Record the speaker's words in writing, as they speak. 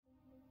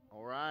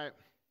All right.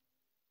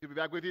 Good to be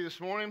back with you this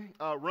morning.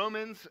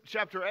 Romans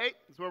chapter 8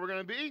 is where we're going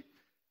to be.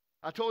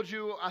 I told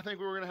you I think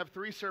we were going to have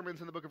 3 sermons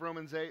in the book of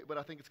Romans 8, but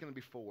I think it's going to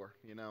be 4,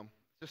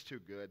 Just too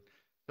good.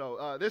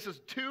 So this is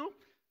 2,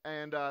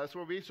 and that's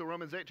where we'll be. So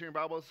Romans 8, turn your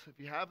Bibles, if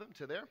you have them,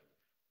 to there.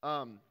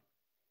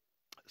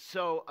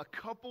 So a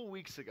couple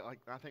weeks ago,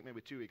 I think maybe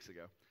 2 weeks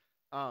ago,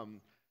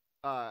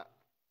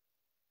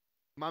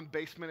 my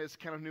basement is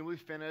kind of newly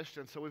finished,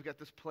 and so we've got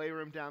this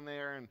playroom down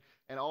there, and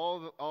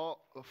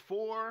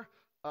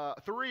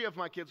 3 of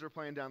my kids were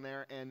playing down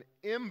there, and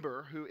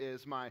Ember, who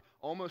is my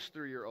almost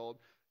 3-year-old,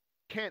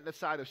 can't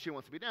decide if she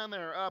wants to be down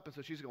there or up, and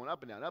so she's going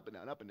up and down, up and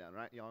down, up and down,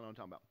 right? Y'all know what I'm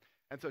talking about.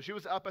 And so she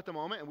was up at the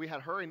moment, and we had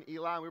her and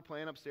Eli, and we were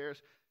playing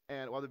upstairs,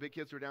 and while the big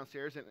kids were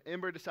downstairs, and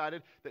Ember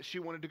decided that she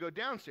wanted to go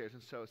downstairs,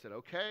 and so I said,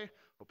 okay,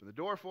 open the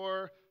door for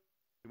her.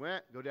 She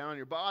went, go down on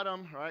your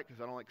bottom, right,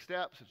 because I don't like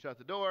steps, and shut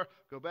the door,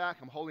 go back.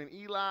 I'm holding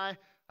Eli,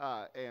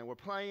 and we're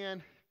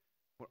playing,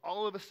 when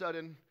all of a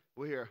sudden,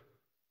 we hear,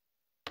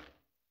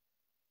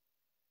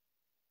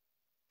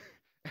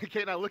 and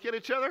Kate and I look at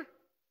each other,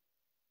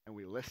 and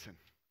we listen.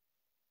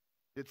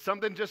 Did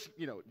something just,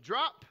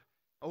 drop,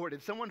 or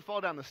did someone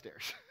fall down the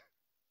stairs?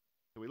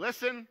 So we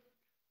listen,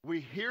 we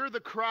hear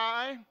the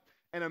cry,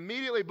 and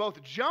immediately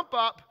both jump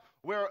up.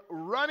 We're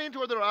running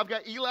toward the door. I've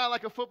got Eli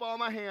like a football in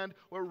my hand.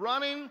 We're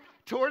running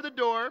toward the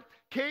door.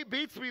 Kate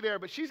beats me there,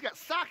 but she's got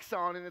socks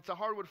on, and it's a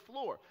hardwood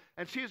floor.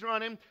 And she's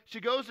running.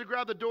 She goes to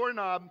grab the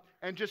doorknob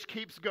and just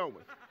keeps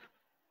going.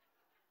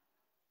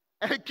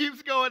 And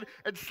keeps going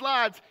and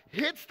slides,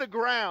 hits the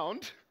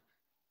ground.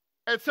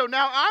 And so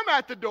now I'm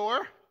at the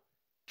door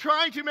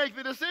trying to make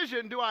the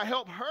decision, do I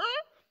help her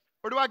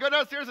or do I go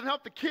downstairs and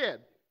help the kid?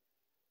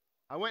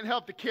 I went and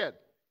helped the kid.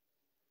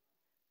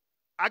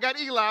 I got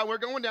Eli. We're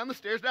going down the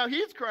stairs. Now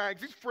he's crying.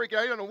 He's freaking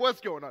out. He don't know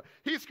what's going on.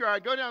 He's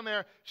crying. Go down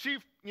there. She,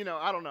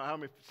 I don't know how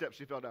many steps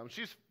she fell down.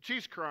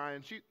 She's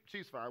crying.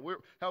 She's fine. We're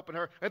helping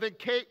her. And then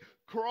Kate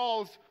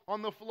crawls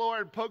on the floor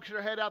and pokes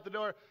her head out the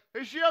door.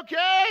 Is she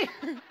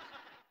okay?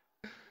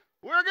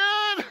 We're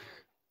good.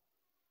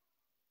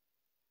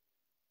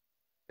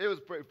 It was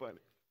pretty funny.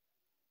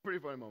 Pretty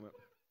funny moment.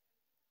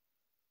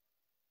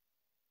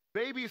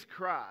 Babies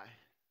cry.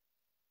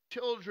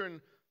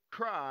 Children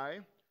cry.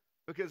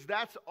 Because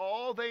that's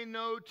all they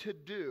know to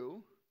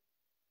do.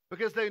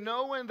 Because they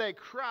know when they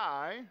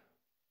cry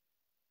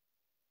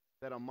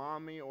that a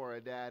mommy or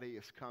a daddy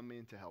is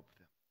coming to help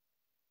them.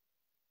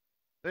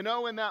 They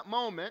know in that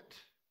moment,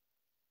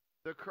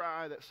 the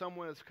cry that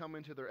someone is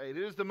coming to their aid.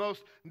 It is the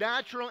most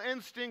natural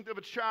instinct of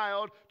a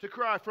child to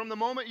cry. From the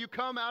moment you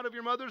come out of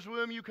your mother's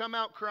womb, you come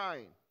out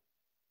crying.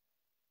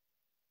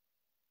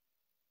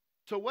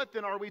 So what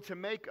then are we to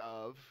make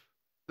of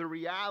the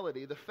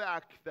reality, the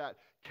fact that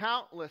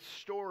countless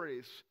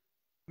stories,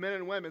 men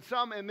and women,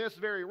 some in this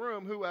very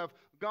room who have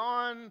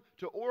gone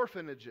to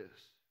orphanages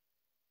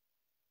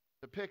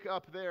to pick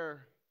up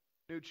their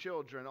new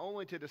children,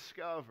 only to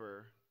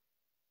discover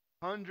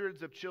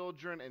hundreds of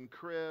children in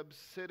cribs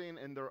sitting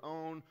in their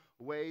own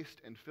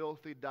waste and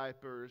filthy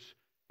diapers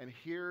and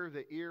hear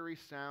the eerie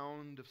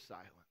sound of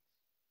silence.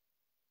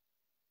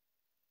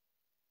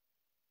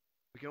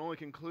 We can only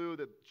conclude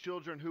that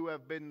children who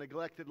have been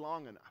neglected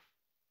long enough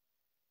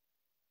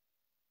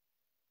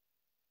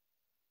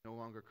no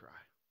longer cry.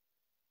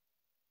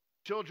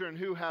 Children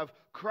who have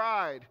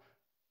cried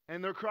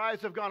and their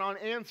cries have gone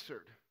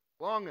unanswered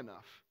long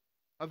enough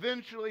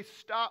eventually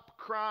stop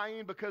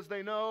crying because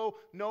they know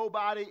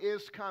nobody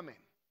is coming.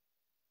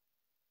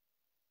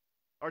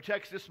 Our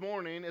text this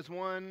morning is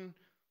one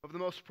of the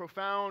most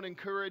profound,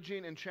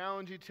 encouraging, and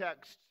challenging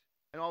texts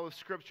in all of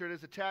Scripture. It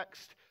is a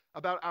text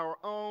about our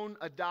own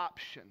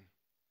adoption.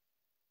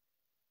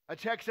 A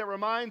text that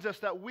reminds us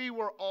that we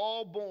were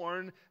all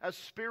born as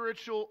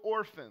spiritual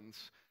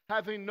orphans,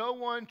 having no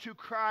one to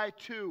cry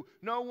to,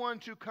 no one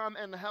to come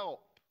and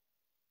help.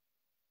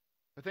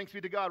 But thanks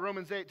be to God,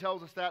 Romans 8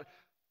 tells us that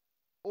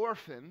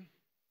orphan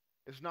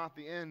is not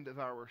the end of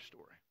our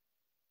story.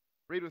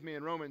 Read with me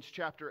in Romans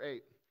chapter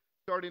 8,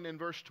 starting in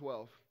verse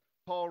 12.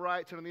 Paul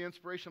writes under the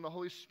inspiration of the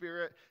Holy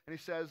Spirit, and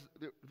he says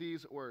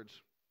these words.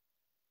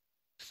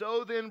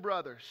 So then,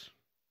 brothers,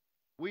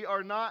 we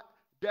are not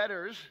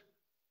debtors.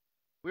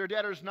 We are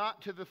debtors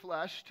not to the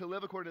flesh, to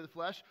live according to the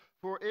flesh.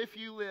 For if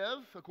you live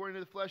according to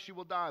the flesh, you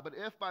will die. But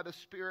if by the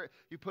Spirit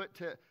you put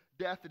to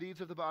death the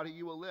deeds of the body,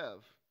 you will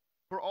live.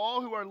 For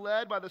all who are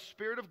led by the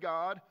Spirit of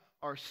God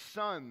are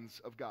sons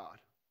of God.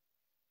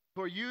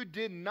 For you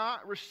did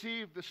not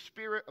receive the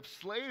spirit of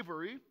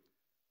slavery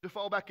to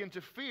fall back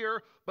into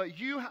fear, but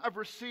you have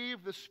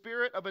received the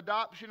spirit of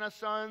adoption as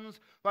sons,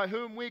 by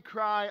whom we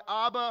cry,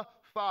 Abba,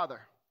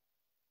 Father.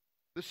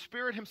 The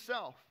Spirit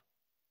himself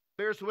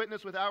bears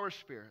witness with our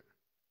spirit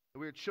that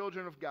we are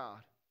children of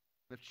God.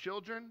 And if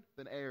children,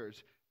 then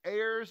heirs.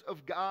 Heirs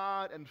of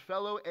God and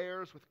fellow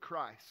heirs with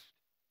Christ,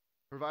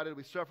 provided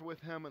we suffer with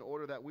him in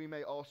order that we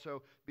may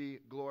also be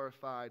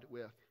glorified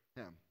with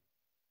him.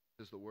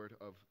 This is the word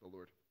of the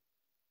Lord.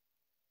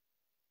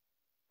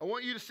 I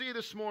want you to see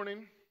this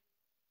morning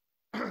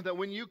that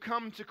when you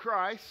come to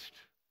Christ,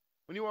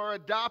 when you are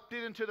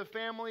adopted into the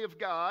family of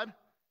God,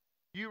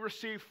 you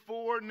receive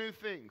 4 new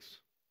things.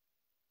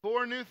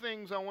 4 new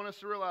things I want us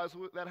to realize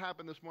that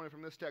happened this morning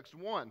from this text.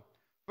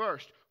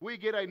 First, we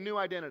get a new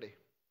identity.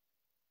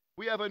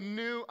 We have a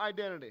new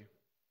identity.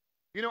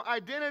 You know,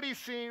 identity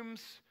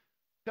seems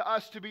to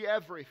us to be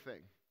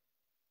everything.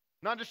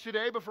 Not just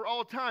today, but for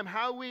all time.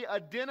 How we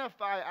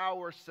identify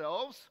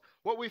ourselves,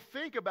 what we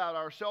think about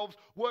ourselves,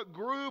 what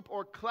group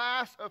or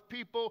class of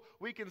people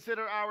we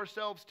consider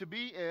ourselves to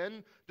be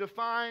in,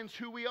 defines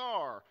who we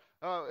are.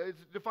 It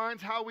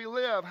defines how we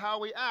live, how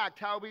we act,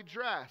 how we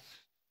dress.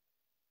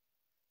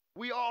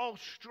 We all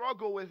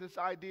struggle with this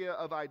idea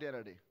of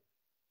identity.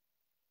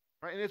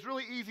 Right? And it's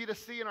really easy to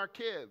see in our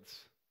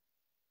kids.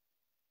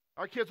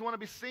 Our kids want to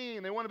be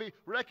seen. They want to be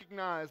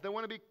recognized. They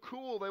want to be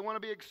cool. They want to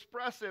be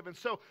expressive. And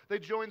so they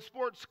join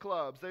sports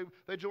clubs.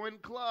 They join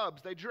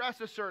clubs. They dress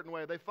a certain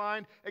way. They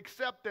find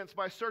acceptance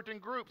by certain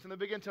groups. And they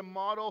begin to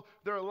model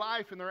their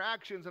life and their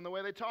actions and the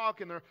way they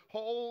talk and their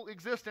whole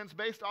existence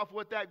based off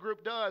what that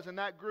group does and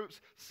that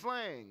group's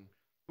slang.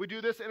 We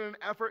do this in an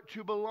effort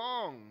to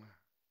belong.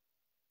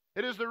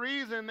 It is the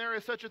reason there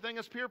is such a thing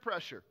as peer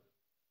pressure.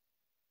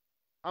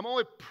 I'm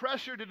only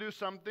pressured to do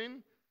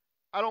something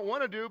I don't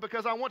want to do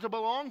because I want to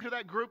belong to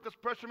that group that's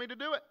pressuring me to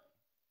do it.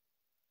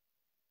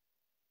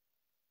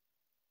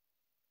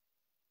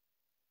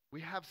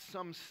 We have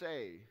some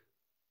say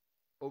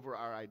over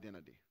our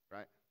identity,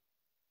 right?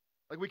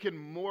 Like we can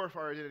morph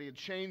our identity and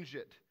change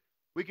it.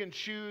 We can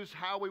choose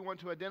how we want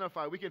to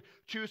identify. We can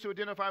choose to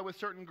identify with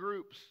certain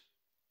groups.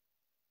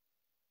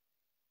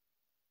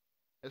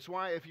 That's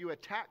why if you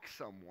attack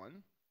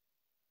someone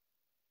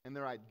and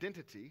their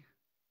identity,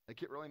 they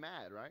get really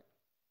mad, right?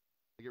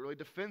 They get really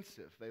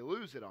defensive. They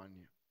lose it on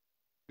you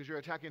because you're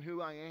attacking who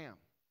I am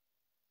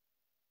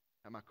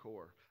at my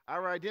core.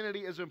 Our identity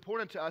is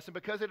important to us, and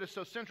because it is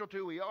so central to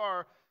who we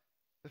are,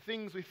 the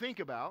things we think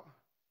about,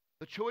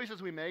 the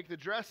choices we make, the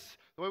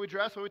way we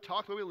dress, the way we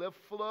talk, the way we live,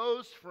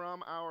 flows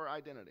from our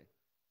identity.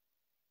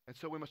 And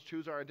so we must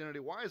choose our identity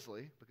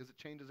wisely because it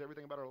changes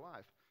everything about our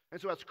life. And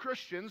so as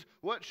Christians,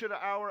 what should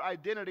our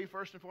identity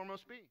first and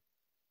foremost be?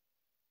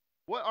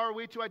 What are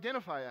we to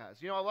identify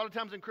as? You know, a lot of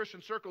times in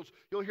Christian circles,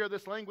 you'll hear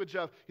this language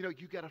of,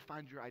 you got to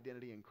find your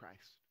identity in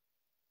Christ.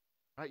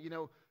 Right?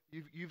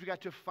 You've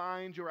got to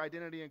find your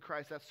identity in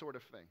Christ, that sort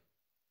of thing.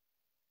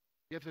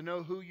 You have to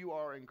know who you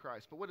are in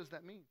Christ. But what does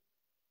that mean?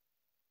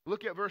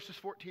 Look at verses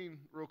 14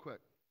 real quick.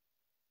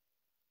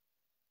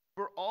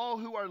 For all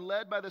who are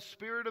led by the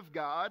Spirit of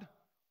God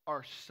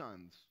are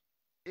sons.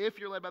 If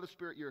you're led by the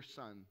Spirit, you're a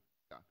son.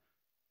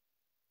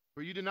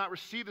 For you did not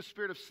receive the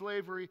spirit of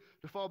slavery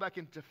to fall back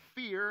into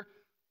fear,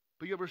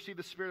 but you have received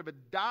the spirit of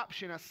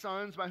adoption as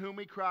sons by whom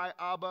we cry,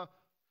 Abba,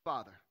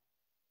 Father.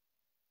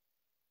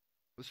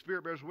 The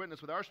Spirit bears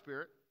witness with our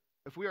spirit.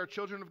 If we are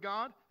children of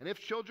God, and if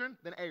children,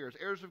 then heirs.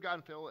 Heirs of God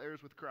and fellow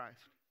heirs with Christ.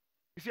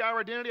 You see,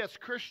 our identity as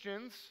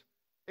Christians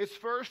is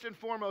first and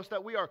foremost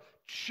that we are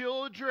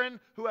children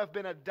who have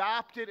been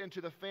adopted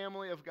into the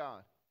family of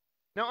God.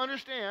 Now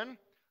understand,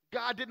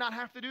 God did not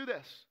have to do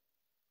this.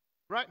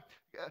 Right?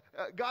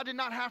 God did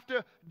not have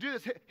to do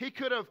this. He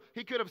could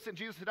have sent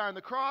Jesus to die on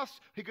the cross.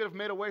 He could have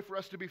made a way for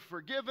us to be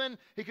forgiven.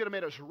 He could have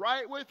made us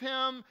right with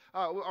Him.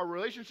 Our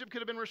relationship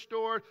could have been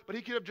restored. But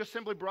He could have just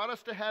simply brought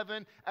us to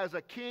heaven as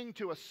a king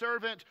to a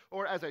servant,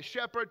 or as a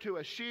shepherd to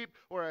a sheep,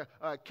 or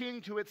a king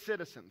to its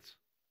citizens.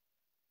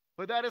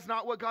 But that is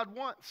not what God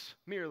wants,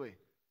 merely,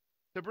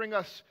 to bring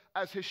us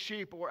as His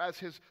sheep or as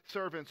His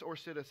servants or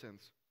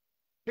citizens.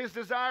 His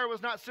desire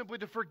was not simply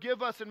to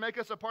forgive us and make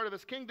us a part of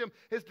His kingdom.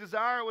 His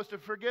desire was to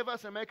forgive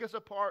us and make us a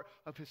part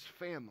of His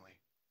family.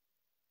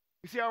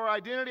 You see, our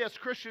identity as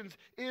Christians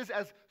is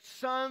as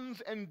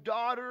sons and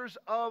daughters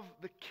of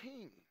the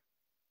King.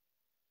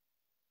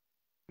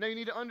 Now, you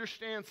need to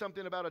understand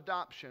something about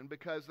adoption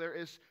because there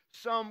is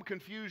some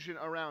confusion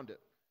around it.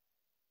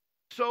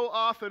 So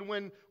often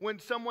when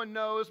someone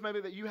knows maybe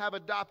that you have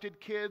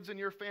adopted kids in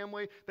your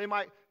family, they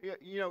might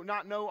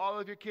not know all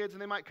of your kids,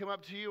 and they might come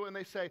up to you and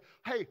they say,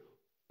 hey,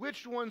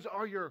 which ones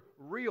are your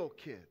real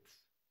kids?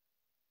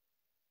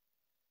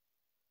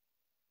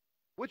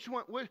 Which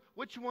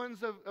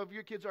ones of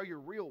your kids are your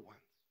real ones?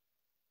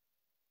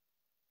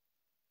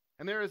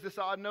 And there is this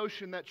odd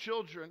notion that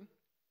children,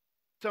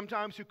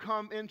 sometimes who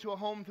come into a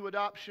home through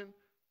adoption,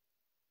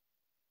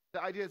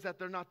 the idea is that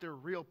they're not their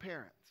real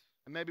parents.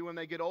 And maybe when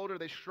they get older,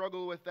 they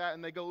struggle with that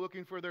and they go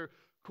looking for their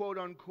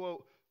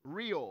quote-unquote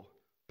real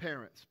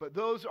parents. But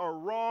those are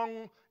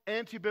wrong,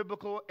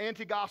 anti-biblical,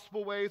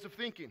 anti-gospel ways of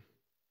thinking.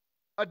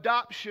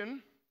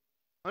 Adoption,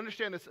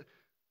 understand this,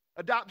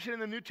 adoption in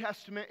the New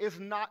Testament is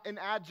not an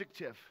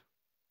adjective.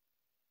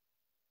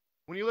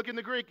 When you look in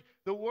the Greek,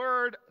 the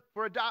word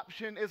for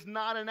adoption is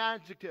not an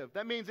adjective.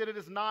 That means that it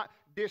is not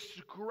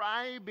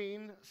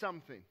describing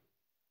something.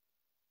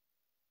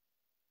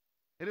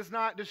 It is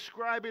not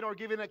describing or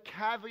giving a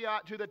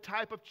caveat to the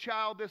type of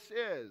child this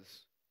is.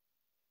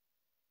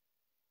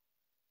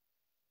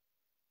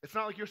 It's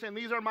not like you're saying,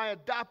 these are my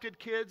adopted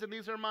kids and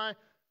these are my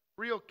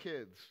real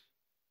kids.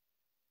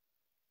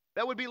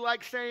 That would be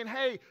like saying,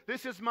 hey,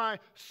 this is my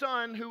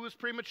son who was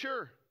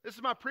premature. This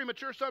is my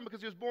premature son because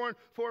he was born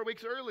 4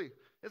 weeks early.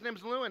 His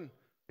name's Lewin.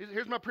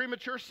 Here's my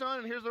premature son,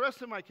 and here's the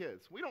rest of my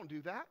kids. We don't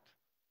do that.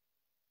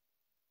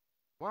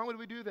 Why would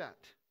we do that?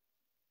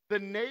 The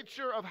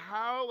nature of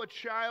how a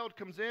child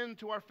comes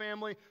into our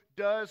family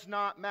does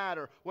not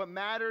matter. What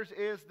matters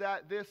is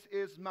that this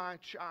is my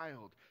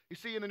child. You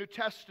see, in the New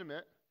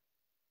Testament,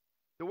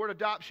 the word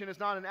adoption is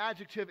not an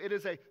adjective, it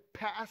is a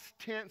past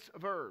tense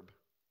verb.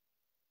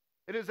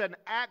 It is an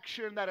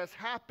action that has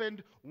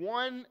happened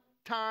one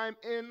time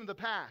in the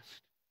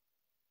past.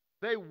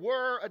 They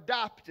were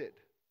adopted.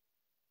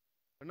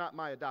 They're not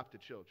my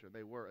adopted children.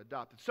 They were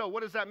adopted. So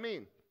what does that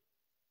mean?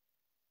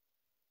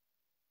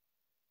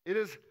 It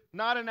is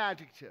not an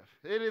adjective.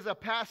 It is a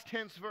past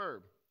tense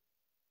verb.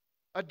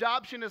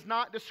 Adoption is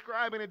not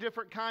describing a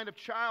different kind of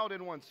child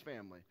in one's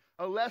family,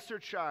 a lesser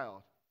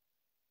child.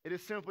 It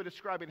is simply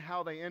describing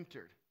how they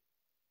entered.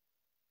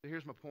 So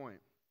here's my point.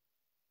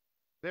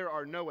 There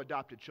are no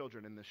adopted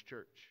children in this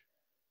church.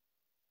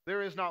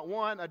 There is not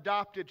one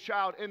adopted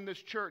child in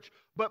this church.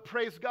 But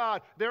praise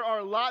God, there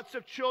are lots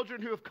of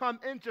children who have come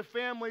into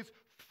families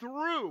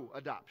through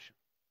adoption.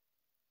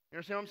 You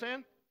understand what I'm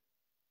saying?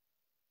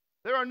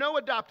 There are no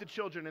adopted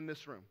children in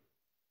this room.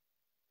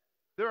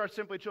 There are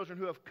simply children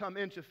who have come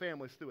into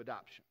families through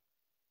adoption.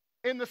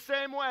 In the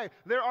same way,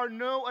 there are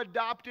no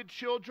adopted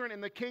children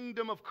in the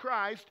kingdom of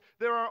Christ.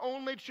 There are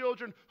only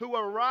children who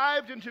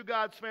arrived into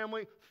God's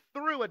family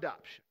through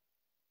adoption.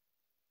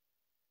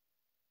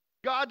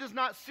 God does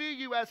not see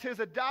you as his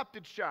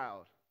adopted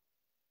child.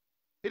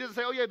 He doesn't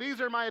say, oh yeah,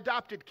 these are my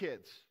adopted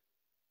kids.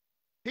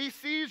 He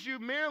sees you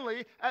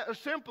merely,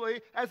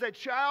 simply as a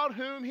child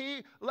whom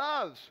he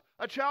loves,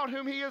 a child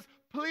whom he is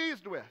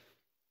pleased with.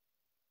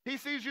 He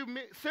sees you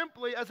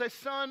simply as a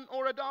son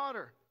or a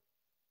daughter.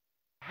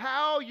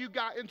 How you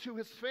got into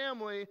his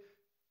family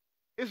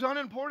is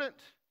unimportant.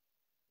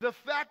 The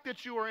fact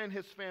that you are in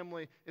his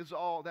family is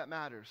all that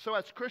matters. So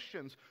as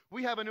Christians,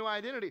 we have a new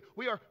identity.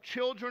 We are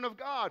children of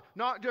God,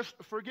 not just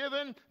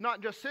forgiven,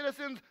 not just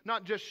citizens,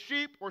 not just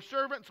sheep or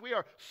servants. We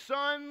are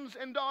sons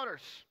and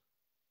daughters.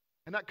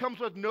 And that comes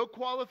with no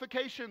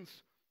qualifications,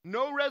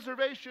 no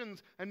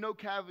reservations, and no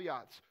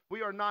caveats.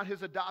 We are not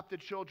his adopted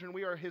children.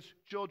 We are his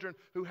children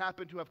who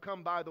happen to have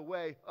come by the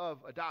way of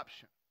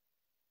adoption.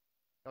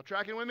 Y'all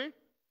tracking with me?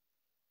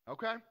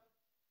 Okay.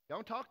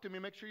 Don't talk to me.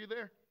 Make sure you're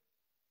there.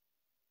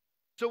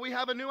 So we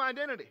have a new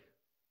identity.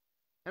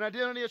 An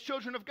identity as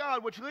children of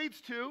God, which leads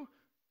to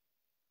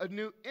a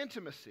new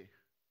intimacy.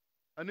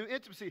 A new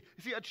intimacy.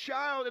 You see, a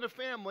child in a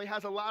family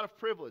has a lot of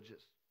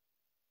privileges.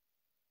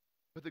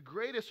 But the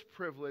greatest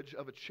privilege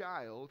of a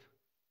child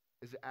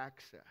is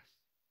access.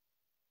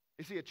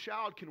 You see, a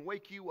child can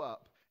wake you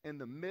up in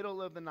the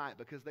middle of the night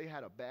because they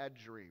had a bad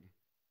dream.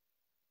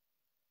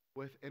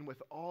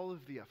 With all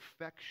of the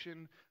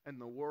affection in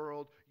the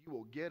world, you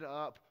will get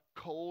up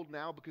cold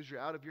now because you're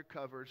out of your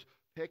covers,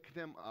 pick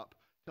them up,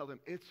 tell them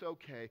it's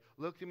okay,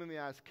 look them in the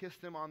eyes, kiss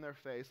them on their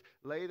face,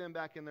 lay them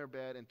back in their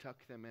bed and tuck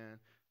them in,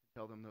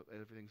 tell them that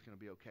everything's going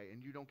to be okay.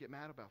 And you don't get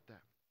mad about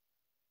that.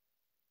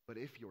 But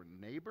if your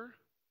neighbor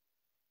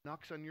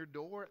knocks on your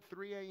door at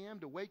 3 a.m.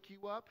 to wake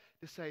you up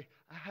to say,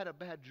 I had a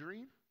bad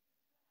dream.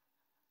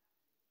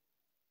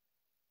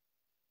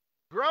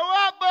 Grow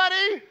up,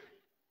 buddy.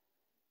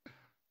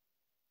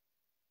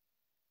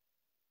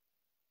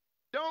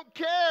 Don't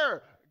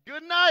care.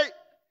 Good night.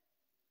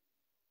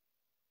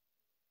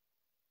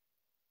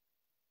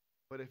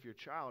 But if your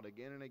child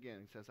again and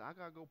again says, I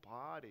got to go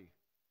potty.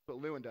 That's what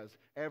Lewin does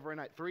every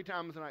night, 3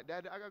 times a night.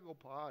 Dad, I got to go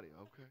potty.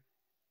 Okay.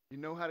 You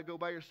know how to go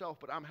by yourself,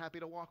 but I'm happy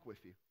to walk with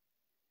you.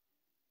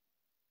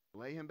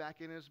 Lay him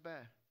back in his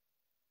bed.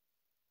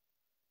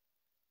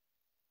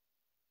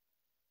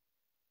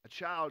 A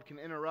child can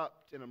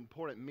interrupt an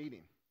important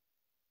meeting.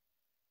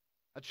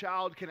 A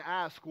child can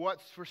ask,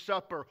 what's for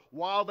supper,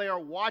 while they are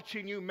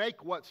watching you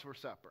make what's for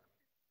supper.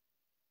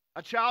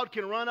 A child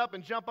can run up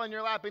and jump on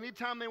your lap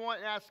anytime they want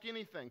and ask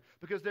anything,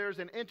 because there's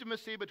an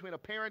intimacy between a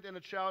parent and a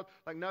child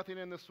like nothing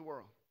in this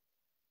world.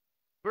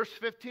 Verse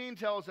 15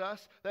 tells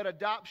us that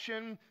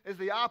adoption is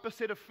the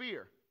opposite of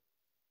fear.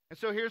 And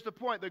so here's the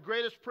point. The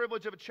greatest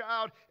privilege of a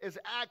child is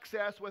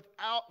access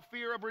without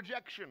fear of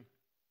rejection.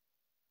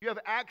 You have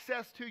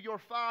access to your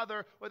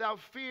father without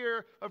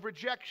fear of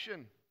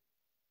rejection.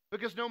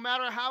 Because no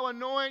matter how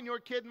annoying your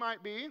kid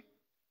might be,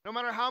 no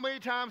matter how many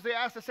times they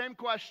ask the same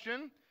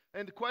question,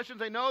 and the questions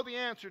they know the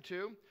answer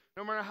to,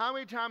 no matter how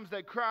many times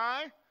they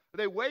cry,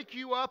 they wake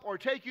you up or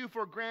take you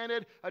for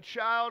granted, a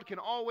child can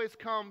always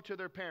come to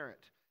their parent.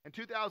 In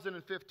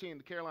 2015,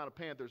 the Carolina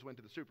Panthers went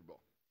to the Super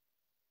Bowl.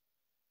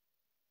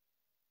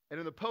 And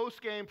in the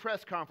post-game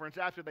press conference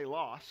after they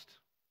lost,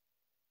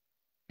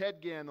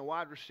 Ted Ginn, the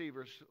wide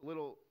receiver's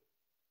little,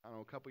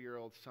 a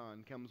couple-year-old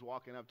son, comes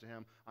walking up to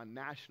him on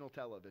national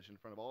television in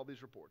front of all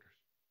these reporters.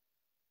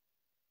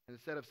 And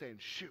instead of saying,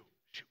 shoot,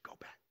 go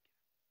back,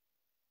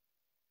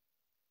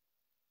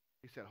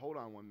 he said, hold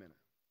on 1 minute.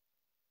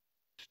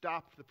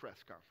 Stopped the press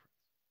conference.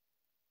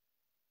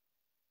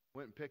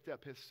 Went and picked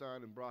up his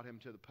son and brought him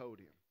to the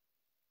podium.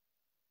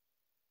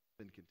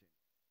 Then continued.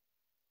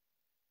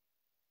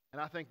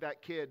 And I think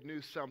that kid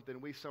knew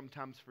something we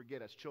sometimes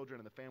forget as children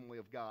in the family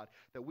of God,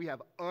 that we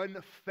have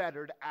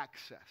unfettered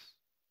access.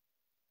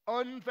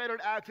 Unfettered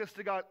access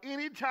to God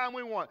anytime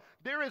we want.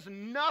 There is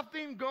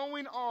nothing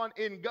going on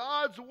in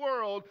God's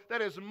world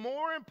that is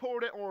more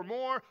important or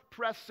more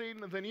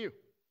pressing than you.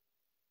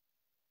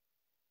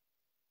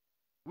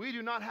 We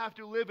do not have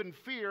to live in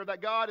fear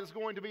that God is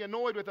going to be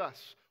annoyed with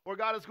us or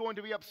God is going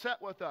to be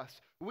upset with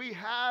us. We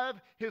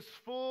have His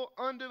full,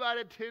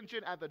 undivided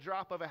attention at the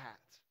drop of a hat.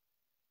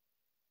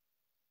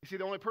 You see,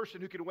 the only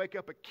person who can wake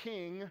up a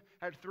king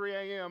at 3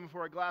 a.m.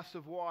 for a glass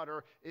of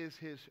water is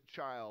his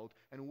child,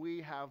 and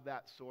we have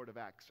that sort of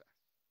access.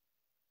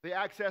 The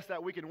access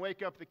that we can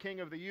wake up the king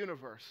of the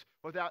universe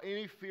without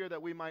any fear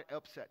that we might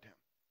upset him.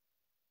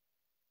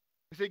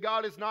 You see,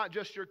 God is not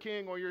just your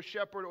king or your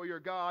shepherd or your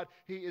God.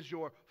 He is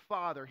your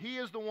Father. He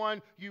is the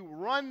one you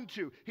run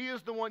to. He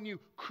is the one you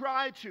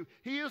cry to.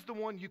 He is the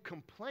one you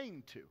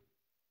complain to.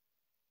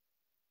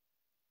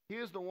 He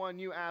is the one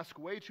you ask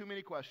way too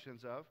many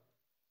questions of.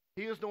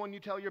 He is the one you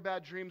tell your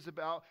bad dreams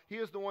about. He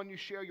is the one you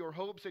share your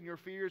hopes and your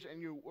fears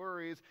and your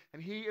worries.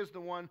 And He is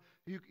the one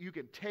you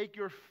can take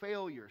your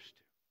failures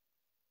to.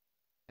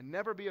 And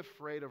never be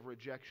afraid of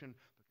rejection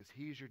because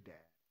He's your dad.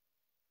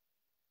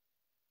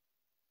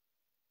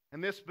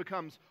 And this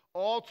becomes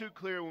all too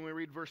clear when we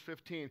read verse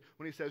 15,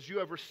 when He says, you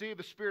have received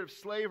the spirit of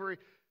slavery,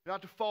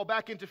 not to fall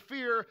back into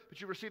fear, but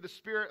you receive the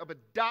spirit of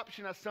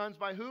adoption as sons,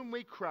 by whom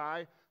we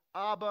cry,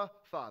 Abba,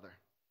 Father.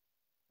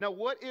 Now,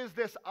 what is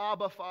this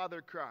Abba,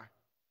 Father cry?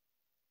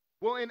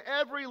 Well, in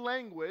every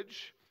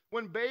language,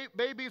 when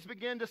babies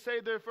begin to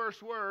say their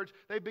first words,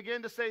 they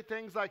begin to say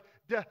things like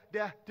da,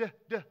 da, da,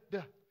 da,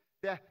 da,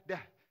 da, da,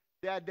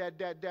 da, da,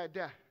 da, da,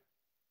 da.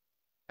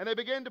 And they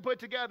begin to put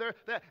together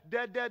that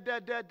da, da, da,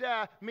 da,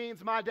 da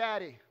means my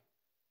daddy.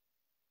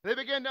 They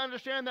begin to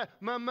understand that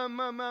ma, ma,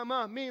 ma, ma,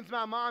 ma means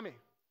my mommy.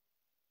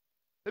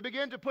 They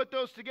begin to put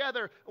those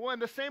together when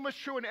the same was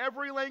true in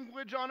every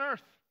language on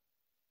earth.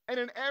 And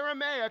in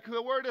Aramaic,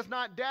 the word is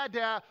not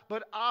dada,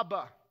 but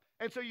Abba.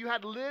 And so you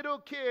had little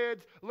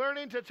kids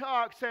learning to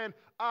talk, saying,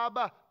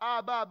 Abba,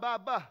 Abba,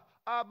 Baba,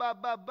 Abba,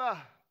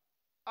 Baba,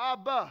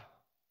 Abba,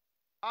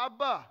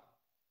 Abba.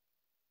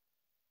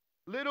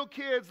 Little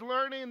kids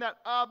learning that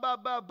Abba,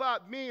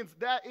 Baba means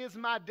that is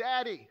my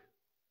daddy.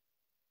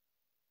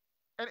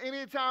 And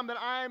anytime that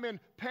I am in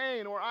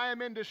pain or I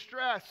am in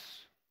distress,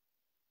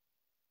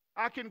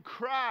 I can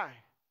cry,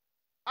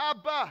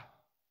 Abba,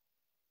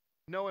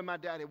 knowing my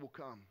daddy will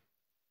come.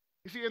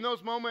 You see, in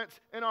those moments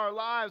in our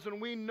lives when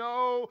we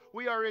know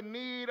we are in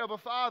need of a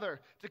father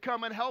to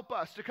come and help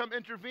us, to come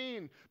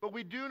intervene, but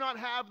we do not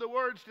have the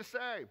words to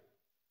say,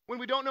 when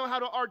we don't know how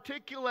to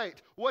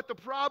articulate what the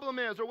problem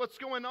is or what's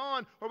going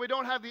on, or we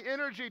don't have the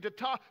energy to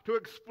talk, to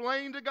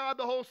explain to God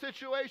the whole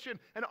situation,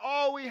 and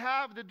all we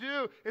have to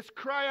do is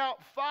cry out,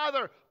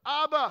 Father,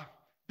 Abba,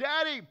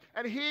 Daddy,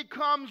 and He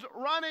comes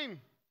running.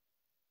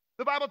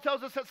 The Bible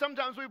tells us that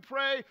sometimes we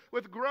pray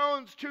with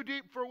groans too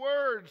deep for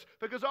words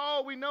because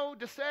all we know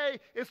to say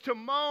is to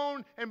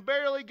moan and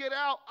barely get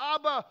out,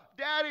 Abba,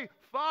 Daddy,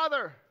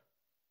 Father.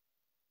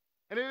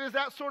 And it is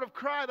that sort of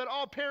cry that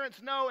all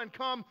parents know and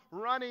come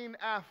running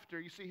after.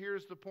 You see,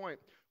 here's the point.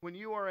 When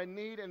you are in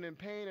need and in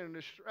pain and in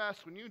distress,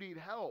 when you need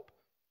help,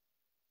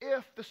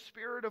 if the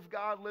Spirit of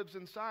God lives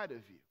inside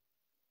of you,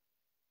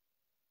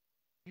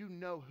 you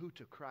know who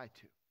to cry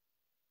to.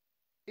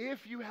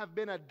 If you have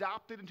been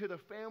adopted into the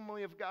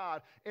family of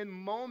God, in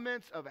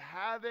moments of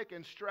havoc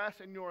and stress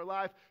in your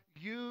life,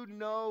 you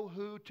know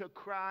who to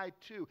cry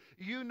to.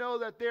 You know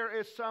that there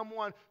is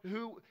someone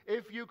who,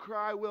 if you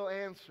cry, will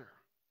answer.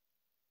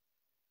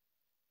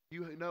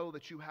 You know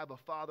that you have a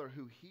Father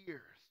who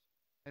hears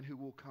and who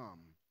will come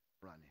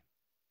running.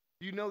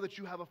 You know that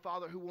you have a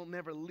Father who will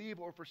never leave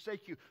or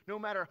forsake you, no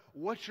matter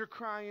what you're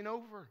crying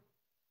over.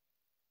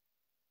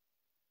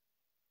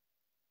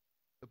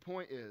 The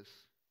point is,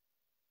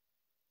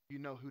 you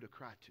know who to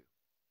cry to.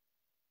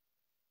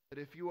 That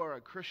if you are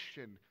a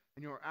Christian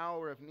in your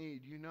hour of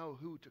need, you know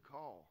who to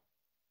call.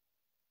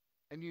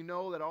 And you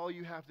know that all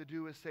you have to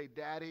do is say,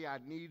 Daddy, I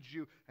need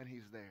you, and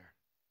He's there.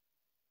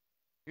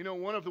 You know,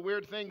 one of the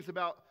weird things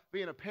about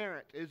being a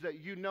parent is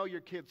that you know your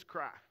kids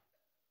cry.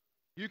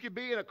 You could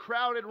be in a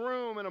crowded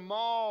room in a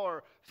mall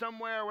or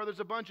somewhere where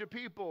there's a bunch of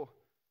people,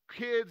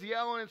 kids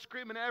yelling and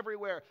screaming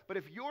everywhere. But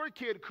if your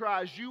kid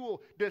cries, you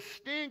will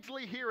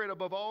distinctly hear it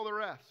above all the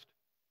rest,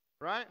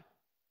 right?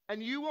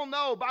 And you will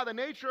know by the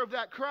nature of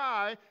that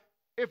cry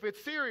if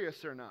it's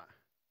serious or not.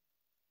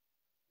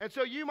 And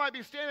so you might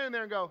be standing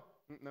there and go,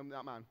 no,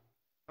 not mine.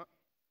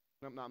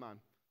 No, not mine.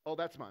 Oh,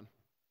 that's mine.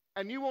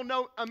 And you will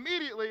know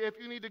immediately if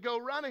you need to go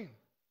running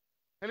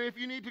and if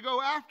you need to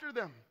go after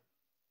them.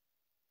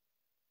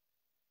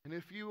 And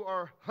if you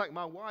are like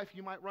my wife,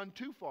 you might run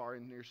too far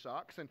in your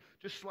socks and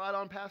just slide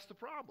on past the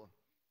problem.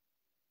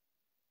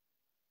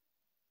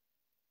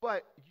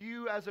 But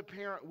you as a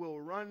parent will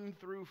run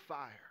through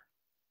fire.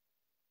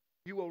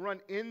 You will run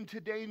into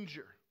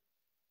danger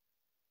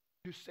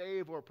to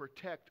save or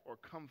protect or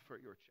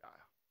comfort your child.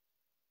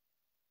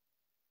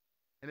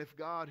 And if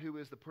God, who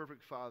is the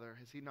perfect Father,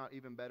 is He not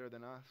even better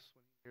than us?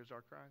 hears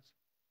our cries.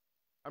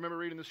 I remember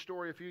reading the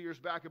story a few years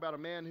back about a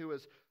man who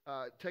was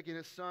taking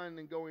his son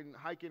and going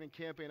hiking and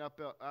camping up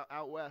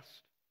out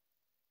west.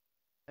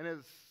 And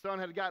his son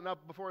had gotten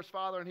up before his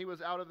father, and he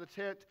was out of the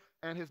tent,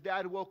 and his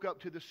dad woke up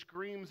to the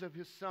screams of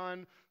his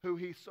son, who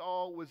he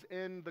saw was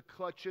in the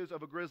clutches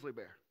of a grizzly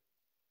bear.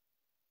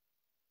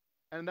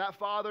 And that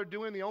father,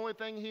 doing the only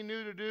thing he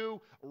knew to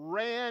do,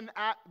 ran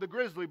at the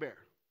grizzly bear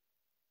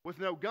with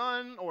no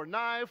gun or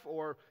knife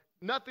or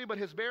nothing but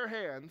his bare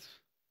hands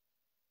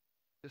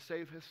to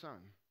save his son.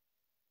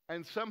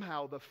 And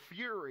somehow the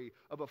fury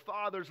of a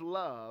father's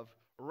love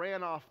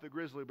ran off the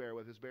grizzly bear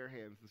with his bare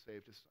hands and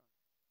saved his son.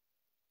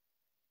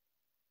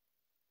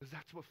 Because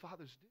that's what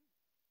fathers do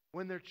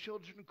when their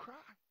children cry.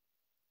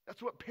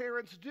 That's what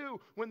parents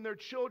do when their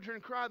children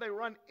cry. They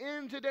run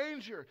into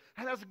danger.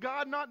 And has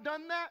God not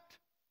done that?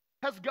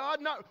 Has God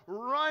not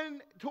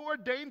run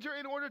toward danger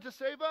in order to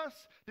save us?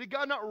 Did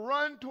God not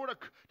run to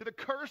the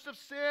curse of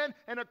sin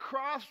and a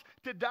cross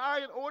to die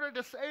in order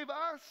to save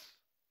us,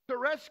 to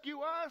rescue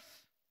us?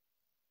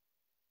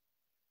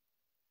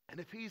 And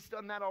if he's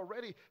done that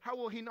already, how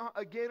will he not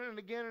again and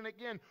again and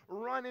again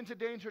run into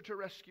danger to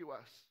rescue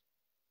us?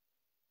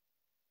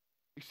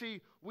 You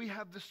see, we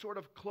have this sort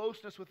of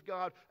closeness with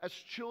God as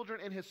children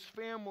in his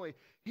family.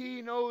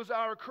 He knows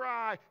our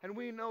cry, and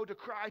we know to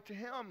cry to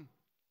him.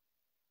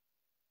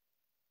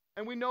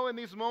 And we know in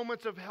these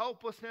moments of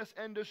helplessness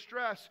and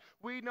distress,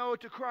 we know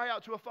to cry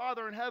out to a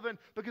Father in heaven,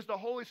 because the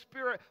Holy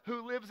Spirit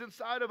who lives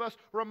inside of us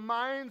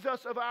reminds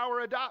us of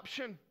our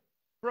adoption,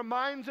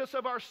 reminds us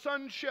of our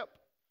sonship,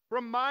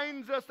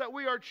 reminds us that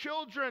we are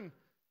children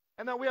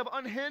and that we have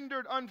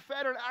unhindered,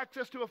 unfettered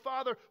access to a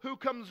Father who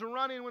comes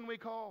running when we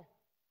call.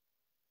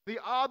 The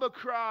Abba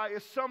cry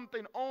is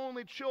something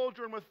only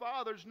children with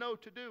fathers know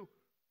to do.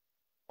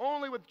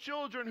 Only with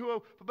children who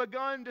have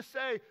begun to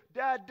say,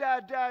 Dad,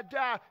 Dad, Dad,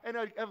 Dad, and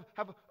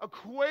have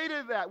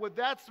equated that with,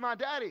 that's my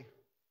daddy.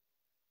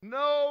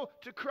 Know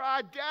to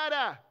cry,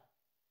 Dada,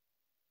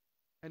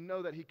 and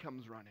know that he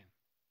comes running.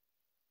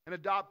 An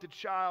adopted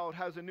child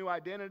has a new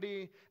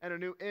identity and a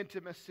new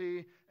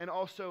intimacy, and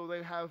also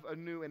they have a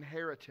new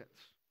inheritance.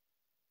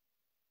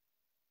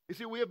 You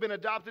see, we have been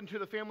adopted into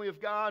the family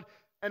of God,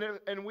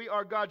 and we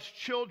are God's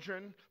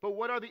children, but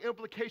what are the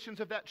implications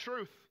of that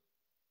truth?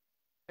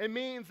 It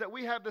means that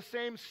we have the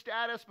same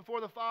status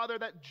before the Father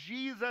that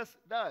Jesus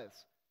does.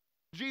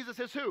 Jesus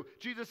is who?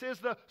 Jesus is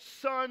the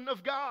Son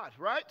of God,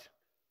 right?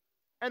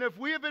 And if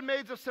we have been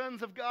made the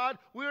sons of God,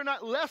 we are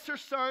not lesser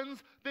sons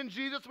than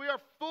Jesus. We are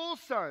full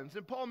sons.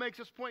 And Paul makes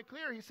this point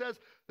clear. He says,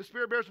 the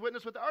Spirit bears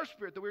witness with our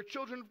spirit that we are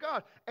children of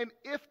God. And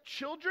if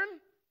children,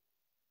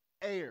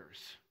 heirs.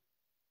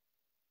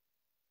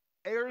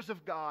 Heirs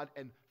of God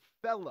and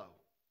fellow.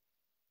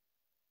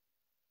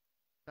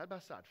 Side by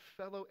side,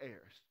 fellow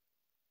heirs.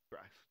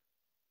 Christ.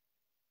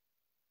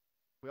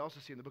 We also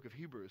see in the book of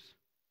Hebrews,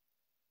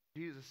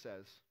 Jesus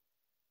says,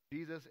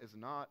 Jesus is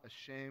not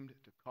ashamed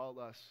to call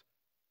us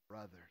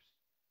brothers.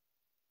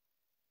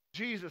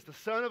 Jesus, the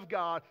Son of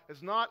God,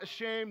 is not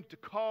ashamed to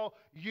call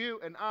you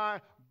and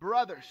I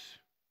brothers.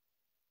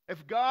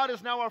 If God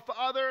is now our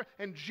Father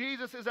and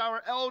Jesus is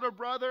our elder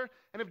brother,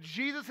 and if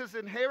Jesus'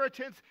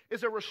 inheritance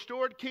is a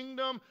restored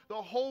kingdom, the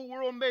whole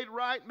world made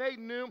right, made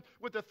new,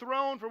 with the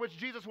throne for which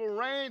Jesus will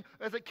reign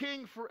as a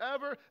king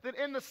forever, then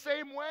in the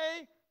same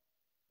way,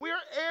 we are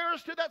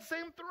heirs to that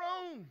same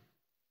throne.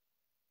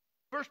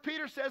 1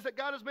 Peter says that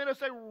God has made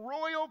us a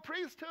royal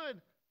priesthood.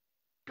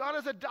 God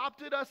has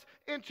adopted us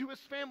into his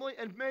family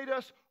and made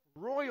us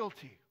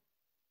royalty.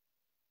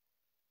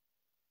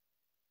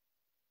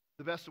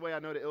 The best way I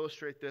know to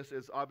illustrate this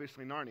is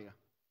obviously Narnia.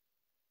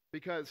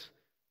 Because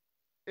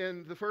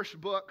in the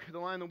first book, The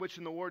Lion, the Witch,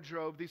 and the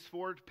Wardrobe, these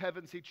four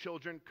Pevensey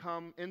children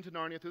come into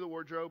Narnia through the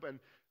wardrobe, and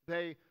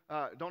they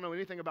don't know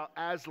anything about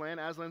Aslan.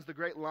 Aslan's the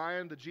great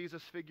lion, the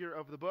Jesus figure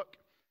of the book.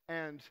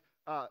 And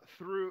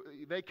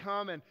they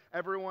come, and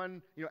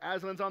everyone,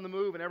 Aslan's on the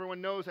move, and everyone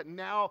knows that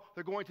now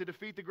they're going to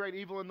defeat the great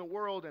evil in the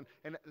world.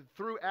 And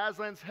through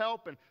Aslan's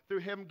help and through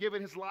him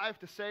giving his life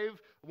to save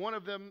one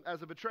of them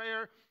as a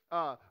betrayer,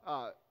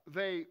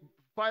 they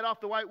fight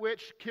off the White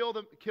Witch, kill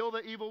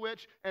the evil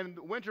witch, and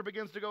winter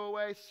begins to go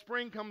away.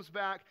 Spring comes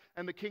back,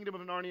 and the kingdom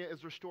of Narnia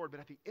is restored. But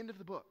at the end of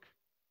the book,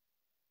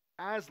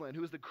 Aslan,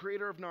 who is the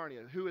creator of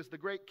Narnia, who is the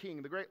great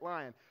king, the great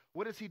lion,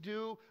 what does he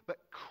do but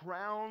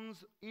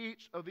crowns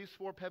each of these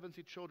four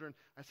Pevensey children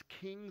as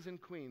kings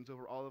and queens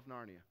over all of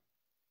Narnia?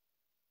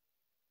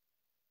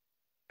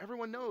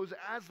 Everyone knows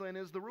Aslan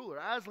is the ruler.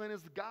 Aslan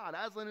is God.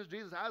 Aslan is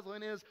Jesus.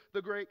 Aslan is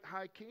the great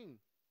high king.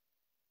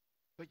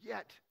 But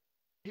yet,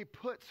 he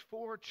puts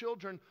four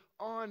children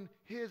on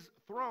his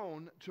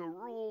throne to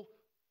rule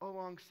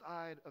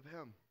alongside of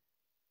him.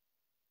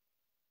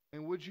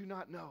 And would you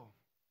not know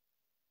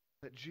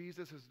that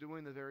Jesus is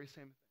doing the very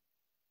same thing?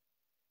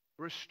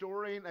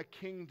 Restoring a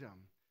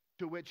kingdom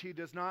to which he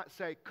does not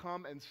say,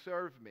 come and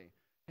serve me,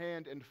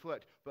 hand and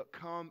foot, but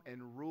come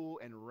and rule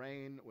and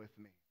reign with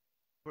me.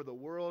 For the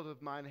world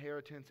of my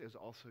inheritance is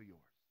also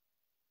yours.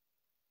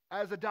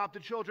 As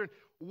adopted children,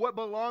 what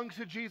belongs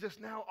to Jesus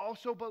now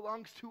also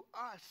belongs to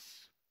us.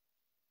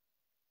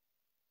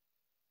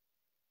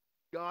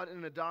 God,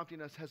 in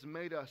adopting us, has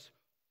made us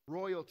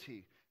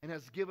royalty and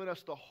has given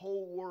us the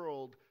whole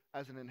world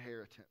as an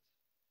inheritance.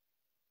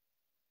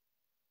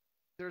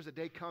 There's a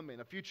day coming,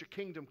 a future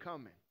kingdom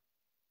coming,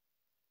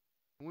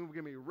 and we're going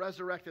to be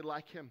resurrected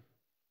like Him.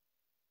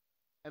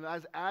 And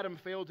as Adam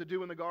failed to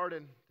do in the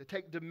garden, to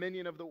take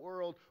dominion of the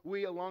world,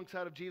 we,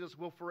 alongside of Jesus,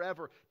 will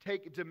forever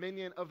take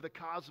dominion of the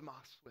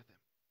cosmos with Him.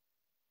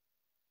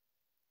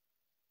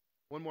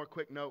 One more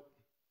quick note.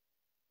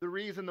 The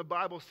reason the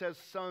Bible says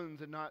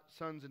sons and not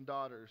sons and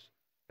daughters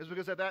is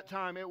because at that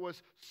time it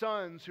was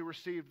sons who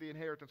received the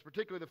inheritance,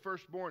 particularly the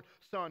firstborn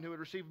son who would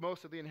receive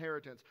most of the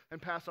inheritance and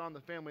pass on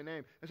the family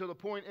name. And so the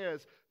point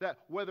is that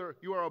whether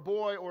you are a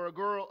boy or a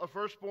girl, a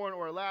firstborn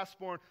or a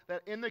lastborn,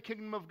 that in the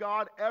kingdom of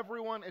God,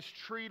 everyone is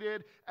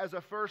treated as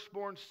a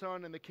firstborn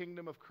son in the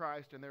kingdom of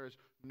Christ, and there is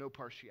no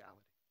partiality.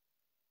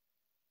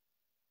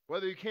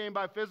 Whether you came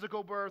by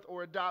physical birth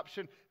or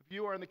adoption, if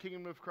you are in the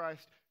kingdom of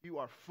Christ, you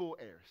are full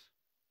heirs.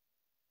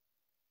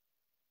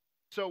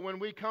 So when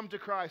we come to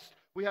Christ,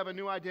 we have a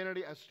new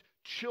identity as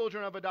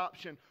children of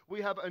adoption.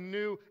 We have a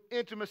new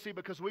intimacy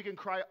because we can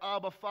cry,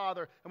 Abba,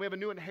 Father. And we have a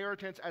new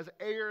inheritance as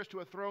heirs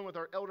to a throne with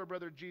our elder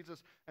brother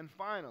Jesus. And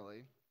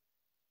finally,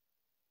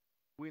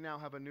 we now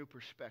have a new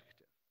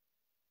perspective.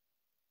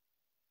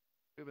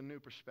 We have a new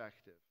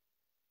perspective.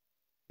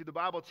 See, the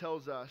Bible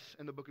tells us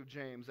in the book of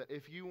James that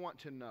if you want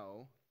to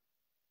know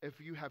if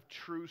you have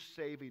true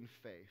saving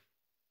faith,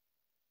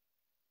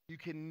 you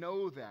can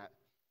know that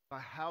by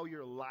how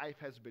your life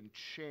has been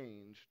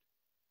changed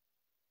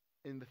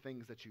in the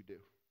things that you do.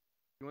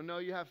 You want to know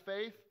you have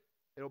faith?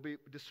 It'll be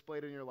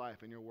displayed in your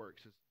life, in your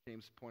works, is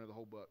James' point of the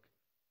whole book.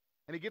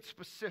 And he gets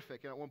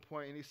specific at one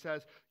point, and he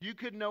says, you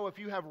could know if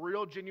you have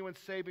real, genuine,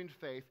 saving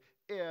faith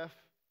if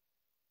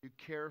you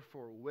care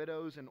for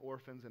widows and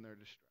orphans in their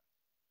distress.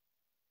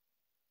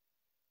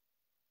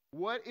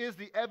 What is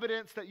the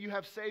evidence that you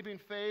have saving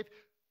faith?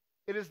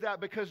 It is that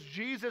because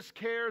Jesus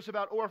cares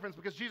about orphans,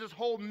 because Jesus'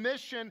 whole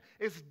mission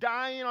is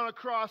dying on a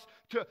cross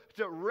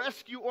to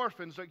rescue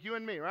orphans like you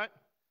and me, right?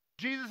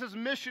 Jesus'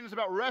 mission is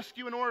about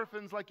rescuing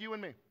orphans like you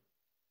and me.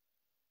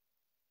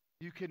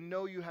 You can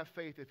know you have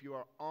faith if you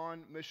are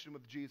on mission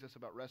with Jesus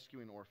about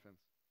rescuing orphans.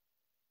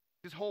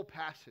 This whole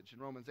passage in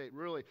Romans 8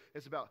 really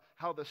is about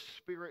how the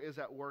Spirit is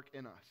at work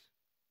in us.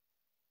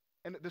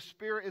 And the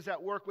Spirit is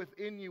at work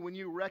within you when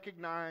you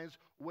recognize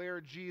where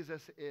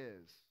Jesus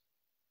is.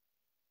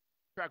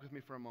 Track with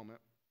me for a moment.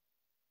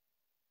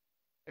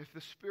 If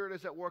the Spirit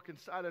is at work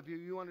inside of you,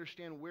 you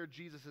understand where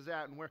Jesus is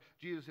at and where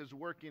Jesus is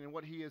working and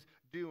what He is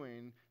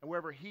doing. And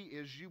wherever He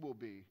is, you will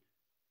be.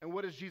 And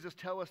what does Jesus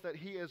tell us? That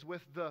He is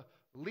with the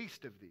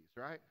least of these,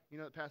 right? You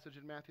know the passage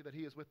in Matthew that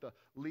He is with the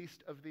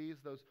least of these,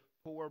 those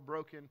poor,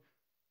 broken,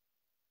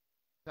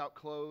 without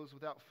clothes,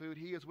 without food.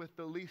 He is with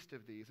the least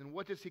of these. And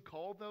what does He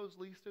call those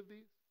least of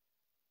these?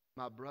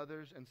 My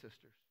brothers and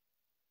sisters.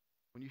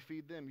 When you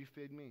feed them, you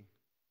feed me.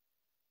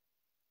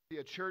 See,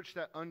 a church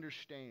that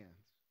understands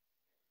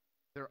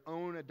their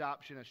own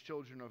adoption as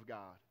children of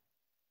God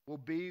will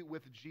be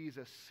with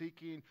Jesus,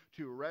 seeking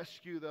to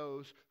rescue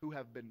those who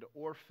have been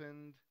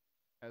orphaned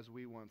as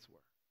we once were.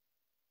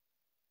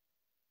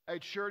 A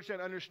church that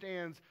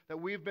understands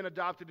that we've been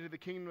adopted into the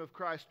kingdom of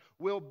Christ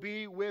will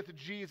be with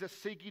Jesus,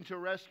 seeking to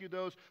rescue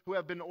those who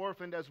have been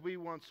orphaned as we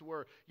once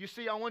were. You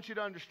see, I want you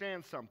to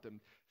understand something.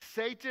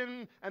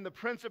 Satan and the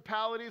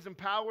principalities and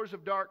powers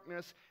of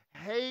darkness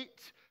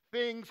hate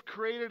things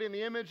created in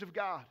the image of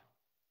God.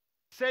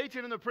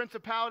 Satan and the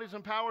principalities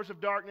and powers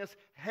of darkness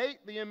hate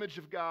the image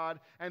of God,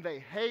 and they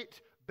hate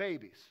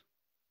babies.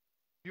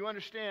 You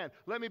understand?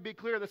 Let me be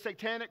clear. The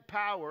satanic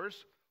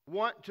powers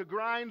want to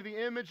grind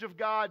the image of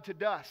God to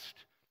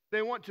dust.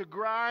 They want to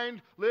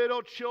grind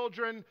little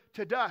children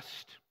to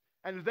dust.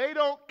 And they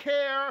don't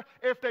care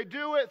if they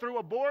do it through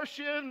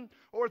abortion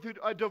or through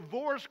a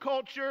divorce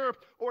culture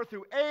or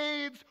through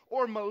AIDS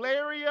or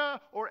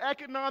malaria or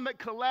economic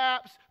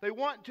collapse. They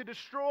want to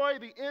destroy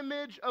the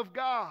image of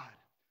God.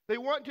 They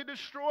want to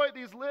destroy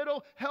these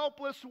little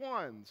helpless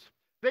ones.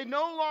 They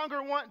no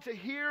longer want to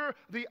hear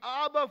the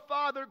Abba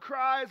Father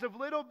cries of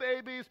little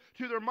babies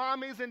to their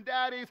mommies and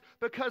daddies,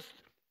 because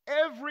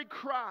every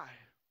cry,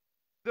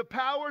 the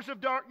powers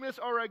of darkness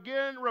are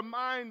again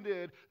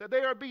reminded that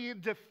they are being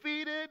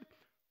defeated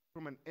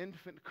from an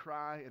infant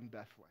cry in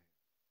Bethlehem.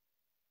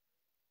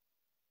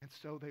 And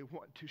so they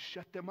want to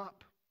shut them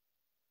up.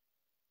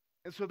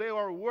 And so they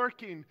are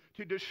working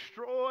to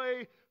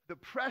destroy the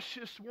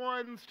precious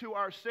ones to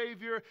our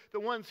Savior, the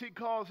ones He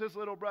calls His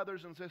little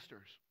brothers and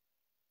sisters.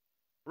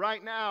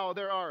 Right now,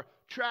 there are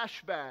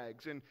trash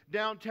bags in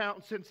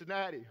downtown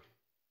Cincinnati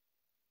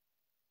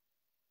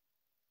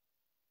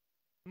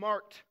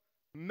marked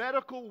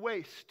medical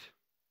waste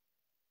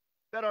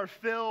that are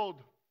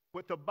filled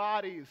with the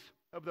bodies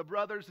of the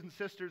brothers and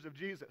sisters of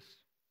Jesus.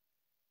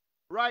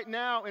 Right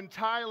now in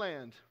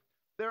Thailand,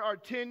 there are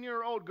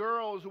 10-year-old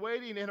girls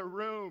waiting in a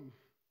room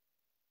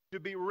to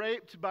be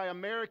raped by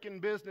American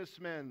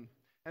businessmen,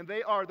 and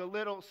they are the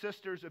little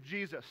sisters of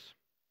Jesus.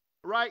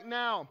 Right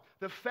now,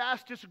 the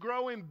fastest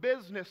growing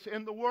business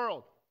in the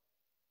world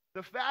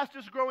The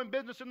fastest growing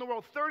business in the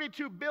world,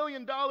 $32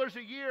 billion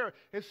a year,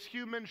 is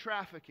human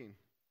trafficking.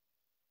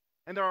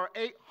 And there are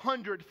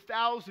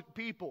 800,000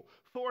 people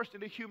forced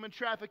into human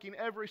trafficking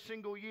every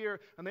single year,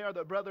 and they are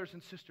the brothers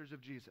and sisters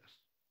of Jesus.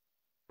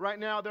 Right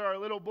now, there are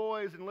little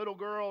boys and little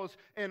girls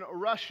in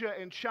Russia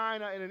and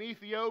China and in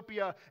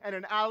Ethiopia and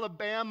in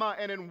Alabama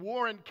and in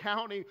Warren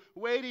County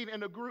waiting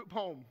in a group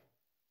home.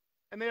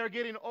 And they are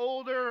getting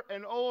older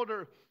and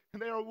older,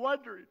 and they are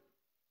wondering,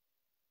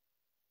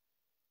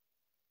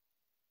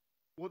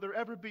 will there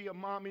ever be a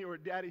mommy or a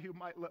daddy who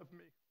might love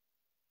me?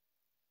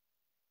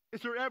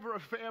 Is there ever a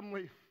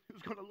family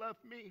who's going to love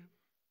me?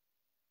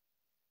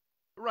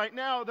 Right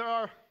now, there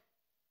are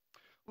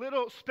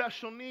little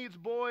special needs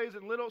boys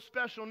and little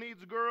special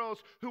needs girls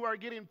who are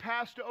getting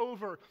passed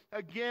over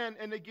again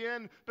and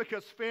again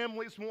because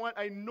families want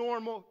a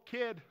normal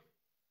kid.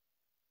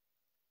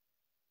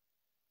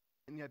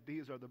 And yet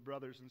these are the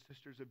brothers and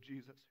sisters of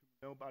Jesus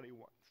whom nobody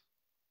wants.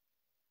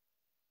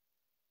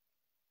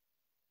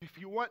 If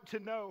you want to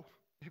know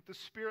if the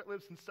Spirit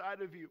lives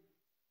inside of you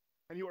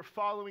and you are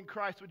following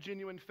Christ with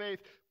genuine faith,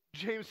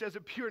 James says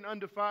a pure and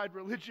undefiled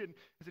religion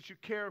is that you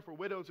care for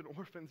widows and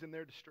orphans in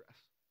their distress.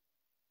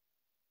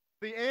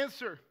 The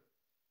answer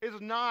is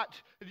not,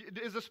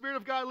 is the Spirit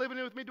of God living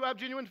in with me? Do I have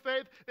genuine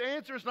faith? The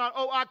answer is not,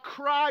 oh, I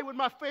cry when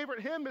my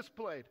favorite hymn is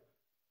played.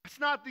 It's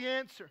not the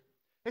answer.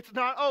 It's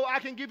not, oh, I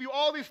can give you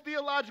all these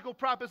theological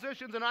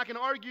propositions and I can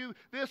argue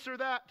this or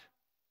that.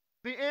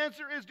 The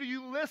answer is, do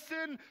you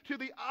listen to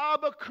the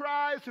Abba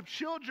cries of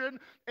children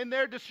in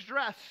their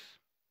distress?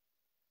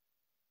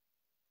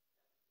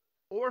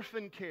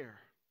 Orphan care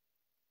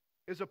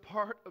is a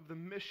part of the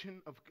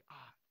mission of God.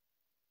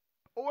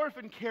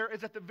 Orphan care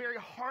is at the very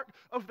heart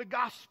of the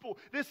gospel.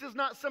 This is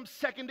not some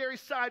secondary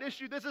side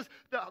issue. This is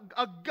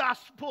a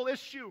gospel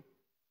issue.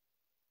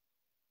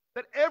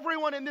 That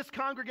everyone in this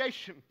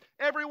congregation,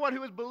 everyone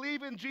who is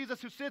believing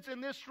Jesus, who sits in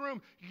this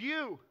room,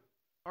 you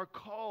are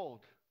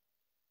called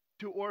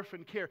to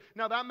orphan care.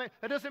 Now,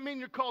 that doesn't mean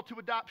you're called to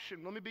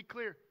adoption. Let me be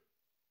clear.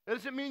 That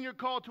doesn't mean you're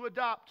called to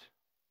adopt.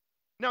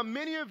 Now,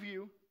 many of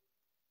you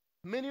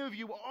need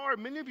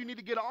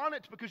to get on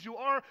it because you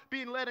are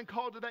being led and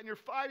called to that and you're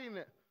fighting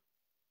it.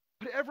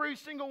 But every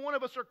single one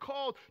of us are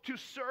called to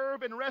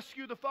serve and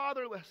rescue the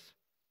fatherless.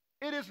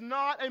 It is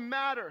not a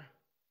matter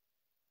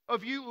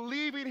of you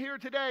leaving here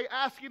today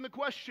asking the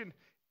question,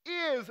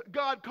 is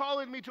God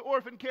calling me to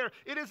orphan care?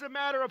 It is a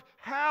matter of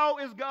how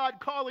is God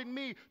calling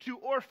me to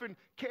orphan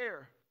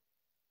care?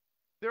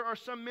 There are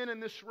some men in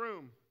this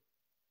room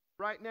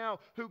right now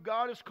who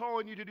God is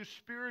calling you to do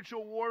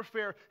spiritual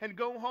warfare and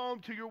go home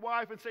to your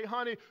wife and say,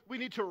 honey, we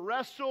need to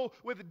wrestle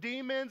with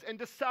demons and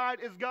decide,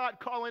 is God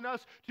calling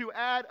us to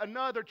add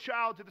another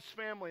child to this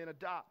family and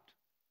adopt?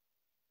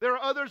 There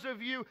are others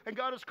of you, and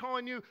God is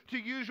calling you to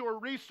use your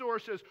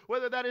resources,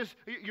 whether that is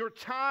your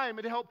time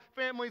and to help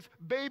families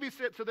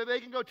babysit so that they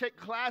can go take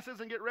classes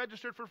and get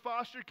registered for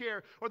foster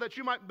care, or that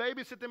you might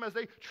babysit them as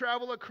they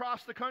travel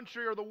across the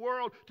country or the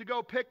world to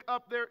go pick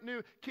up their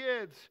new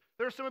kids.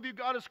 There are some of you,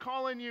 God is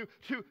calling you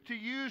to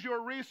use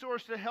your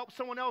resource to help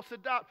someone else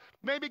adopt.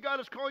 Maybe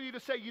God is calling you to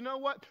say, you know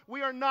what?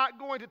 We are not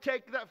going to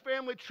take that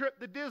family trip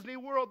to Disney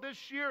World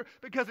this year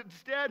because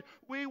instead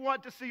we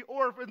want to see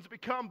orphans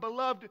become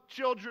beloved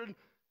children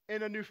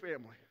in a new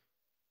family.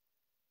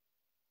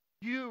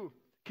 You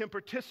can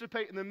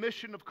participate in the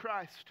mission of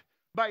Christ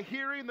by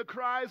hearing the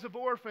cries of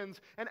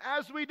orphans. And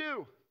as we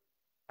do,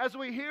 as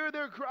we hear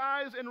their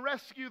cries and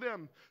rescue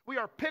them, we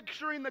are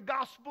picturing the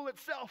gospel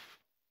itself.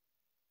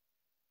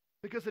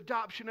 Because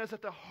adoption is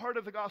at the heart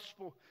of the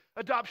gospel.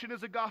 Adoption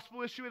is a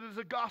gospel issue. It is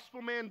a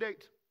gospel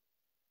mandate.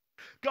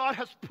 God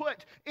has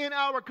put in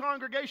our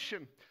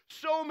congregation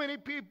so many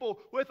people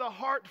with a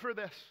heart for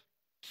this.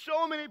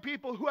 So many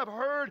people who have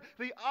heard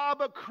the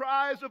Abba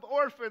cries of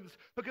orphans,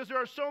 because there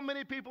are so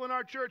many people in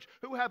our church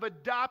who have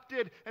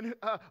adopted and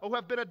who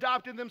have been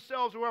adopted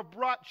themselves, or have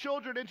brought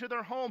children into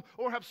their home,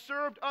 or have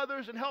served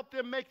others and helped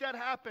them make that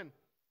happen.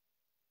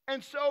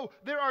 And so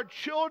there are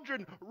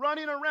children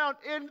running around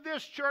in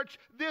this church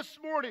this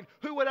morning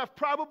who would have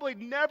probably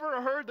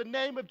never heard the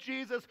name of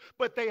Jesus,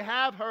 but they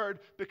have heard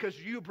because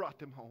you brought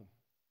them home.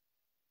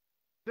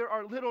 There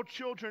are little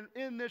children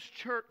in this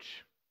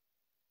church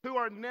who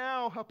are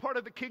now a part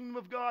of the kingdom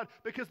of God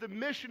because the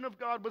mission of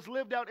God was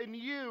lived out in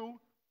you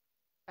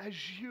as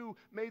you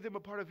made them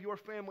a part of your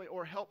family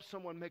or helped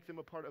someone make them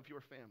a part of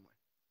your family.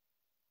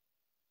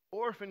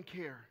 Orphan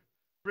care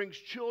brings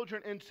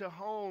children into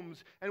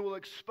homes and will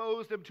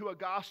expose them to a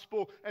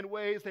gospel in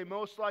ways they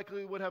most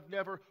likely would have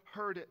never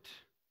heard it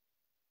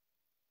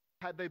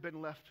had they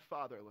been left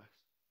fatherless.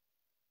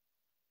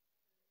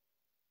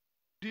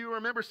 Do you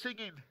remember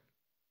singing,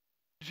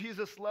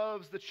 Jesus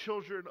loves the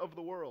children of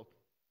the world?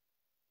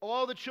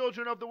 All the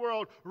children of the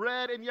world,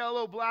 red and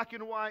yellow, black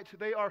and white,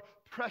 they are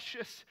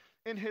precious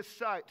in His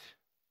sight.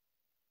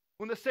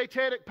 When the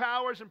satanic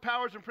powers and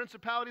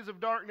principalities of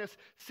darkness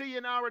see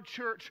in our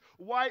church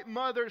white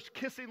mothers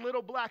kissing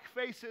little black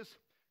faces,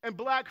 and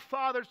black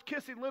fathers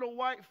kissing little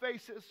white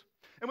faces.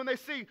 And when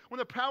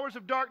the powers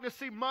of darkness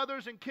see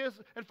mothers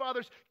and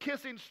fathers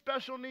kissing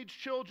special needs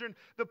children,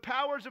 the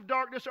powers of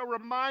darkness are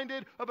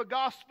reminded of a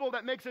gospel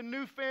that makes a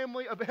new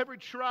family of every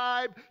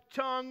tribe,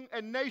 tongue,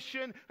 and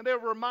nation, and they are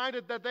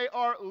reminded that they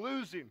are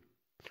losing.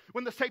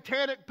 When the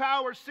satanic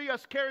powers see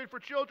us caring for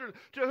children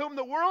to whom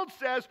the world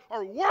says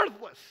are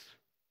worthless,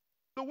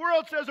 the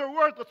world says are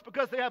worthless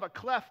because they have a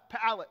cleft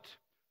palate.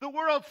 The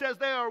world says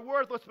they are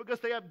worthless because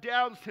they have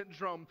Down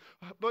syndrome.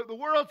 But the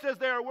world says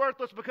they are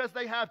worthless because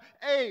they have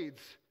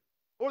AIDS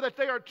or that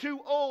they are too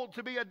old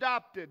to be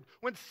adopted.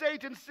 When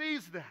Satan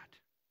sees that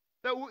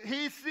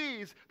he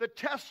sees the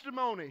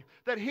testimony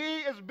that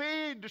he is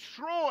being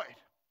destroyed,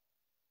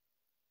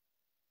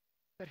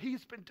 that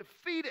he's been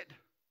defeated,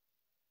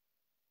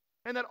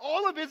 and that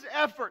all of his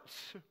efforts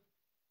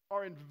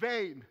are in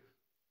vain.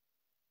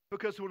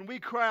 Because when we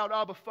cry out,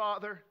 Abba,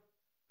 Father,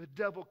 the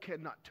devil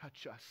cannot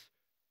touch us.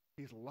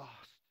 He's lost.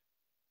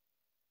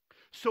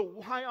 So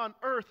why on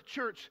earth,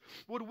 church,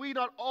 would we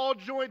not all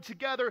join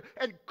together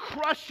in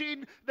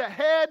crushing the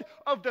head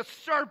of the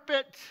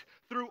serpent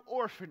through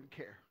orphan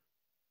care?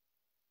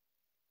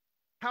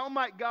 How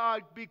might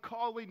God be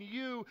calling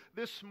you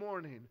this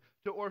morning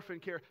to orphan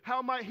care?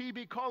 How might he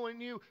be calling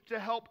you to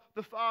help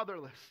the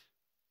fatherless?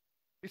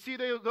 You see,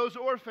 those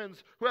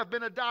orphans who have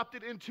been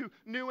adopted into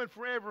new and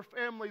forever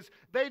families,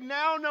 they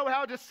now know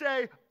how to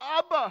say,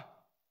 Abba.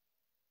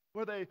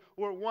 Where they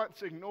were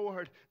once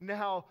ignored,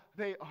 now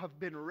they have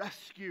been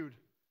rescued.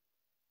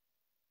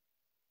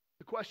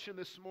 The question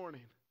this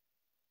morning,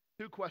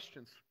 2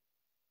 questions.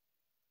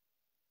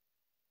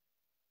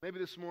 Maybe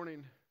this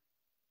morning,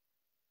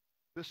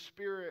 the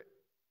Spirit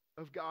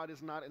of God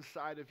is not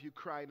inside of you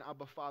crying,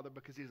 Abba, Father,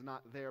 because he's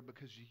not there,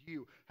 because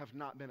you have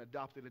not been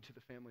adopted into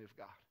the family of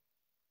God.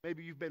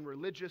 Maybe you've been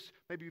religious.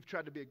 Maybe you've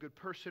tried to be a good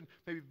person.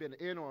 Maybe you've been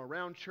in or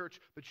around church,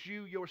 but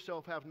you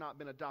yourself have not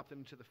been adopted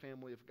into the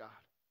family of God.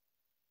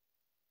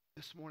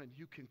 This morning,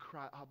 you can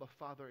cry, Abba,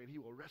 Father, and he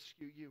will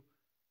rescue you.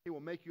 He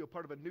will make you a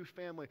part of a new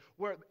family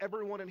where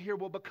everyone in here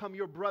will become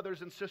your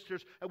brothers and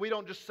sisters. And we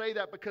don't just say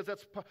that because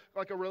that's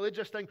like a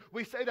religious thing.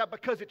 We say that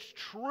because it's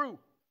true.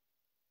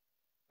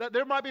 That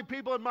there might be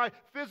people in my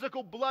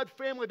physical blood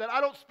family that I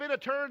don't spend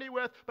eternity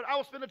with, but I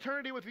will spend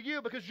eternity with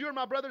you because you're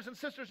my brothers and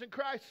sisters in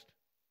Christ.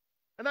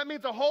 And that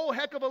means a whole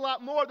heck of a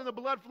lot more than the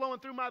blood flowing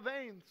through my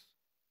veins.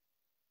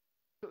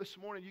 So this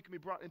morning, you can be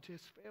brought into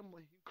his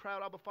family. You cry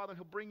out, Abba, Father, and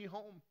he'll bring you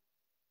home.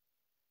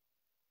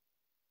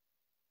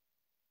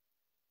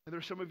 And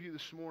there's some of you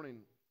this morning,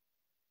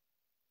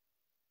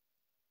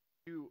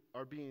 you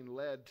are being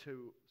led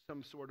to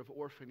some sort of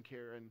orphan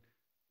care, and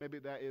maybe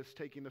that is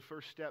taking the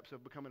first steps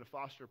of becoming a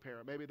foster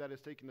parent. Maybe that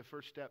is taking the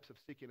first steps of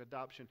seeking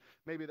adoption.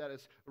 Maybe that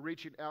is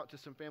reaching out to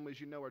some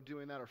families you know are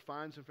doing that, or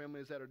find some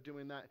families that are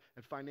doing that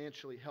and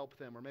financially help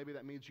them. Or maybe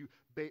that means you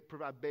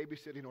provide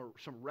babysitting or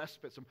some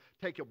respite,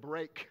 take a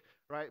break,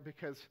 right,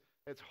 because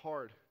it's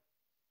hard.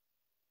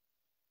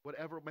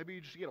 Whatever,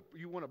 maybe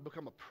you want to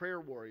become a prayer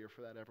warrior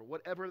for that ever.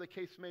 Whatever the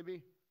case may be.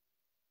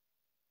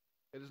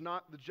 It is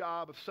not the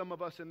job of some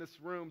of us in this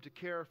room to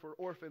care for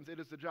orphans. It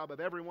is the job of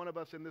every one of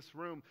us in this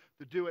room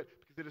to do it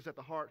because it is at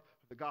the heart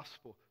of the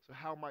gospel. So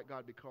how might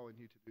God be calling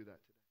you to do that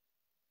today?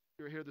 If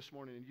you're here this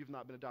morning and you've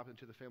not been adopted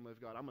into the family of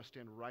God, I'm going to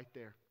stand right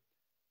there.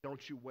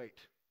 Don't you wait.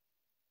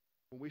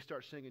 When we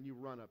start singing, you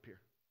run up here.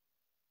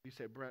 You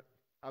say, Brent,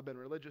 I've been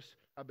religious.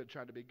 I've been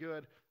trying to be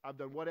good. I've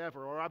done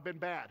whatever, or I've been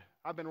bad.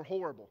 I've been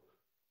horrible.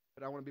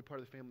 But I want to be part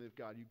of the family of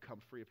God. You come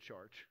free of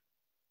charge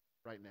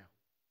right now.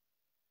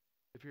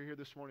 If you're here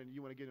this morning and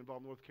you want to get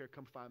involved in North Care,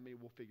 come find me.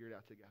 We'll figure it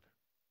out together.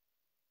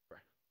 Pray.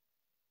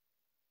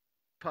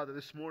 Father,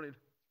 this morning,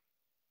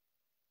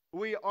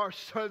 we are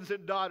sons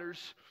and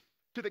daughters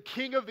to the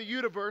King of the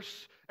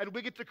universe, and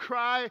we get to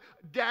cry,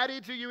 Daddy,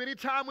 to you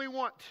anytime we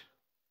want.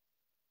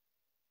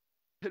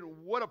 And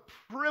what a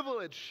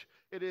privilege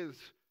it is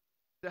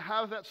to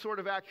have that sort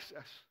of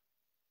access.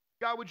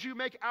 God, would you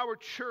make our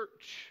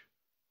church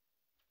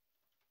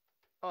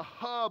a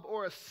hub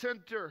or a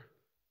center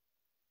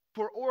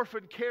for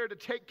orphan care, to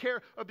take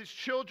care of these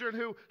children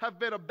who have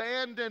been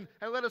abandoned,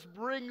 and let us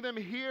bring them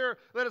here.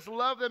 Let us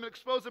love them and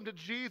expose them to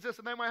Jesus,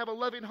 and they might have a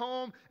loving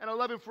home and a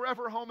loving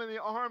forever home in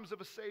the arms of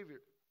a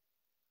Savior.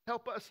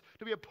 Help us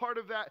to be a part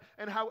of that,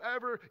 and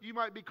however you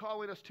might be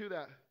calling us to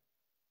that.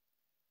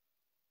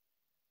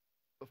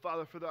 But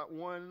Father, for that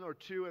 1 or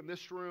 2 in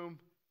this room,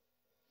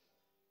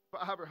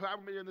 however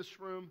many in this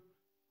room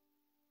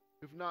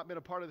who've not been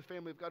a part of the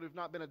family of God, who've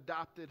not been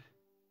adopted,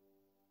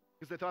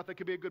 because they thought they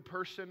could be a good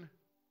person,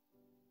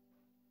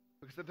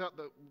 because they thought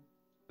that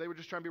they were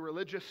just trying to be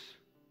religious.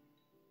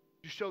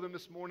 You show them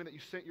this morning that you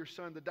sent your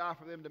son to die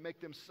for them, to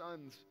make them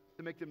sons,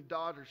 to make them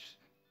daughters.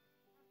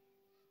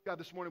 God,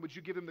 this morning, would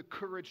you give them the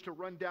courage to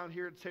run down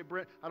here and say,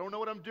 Brent, I don't know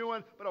what I'm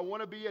doing, but I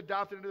want to be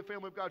adopted into the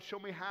family of God. Show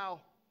me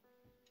how.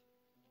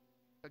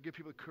 God, give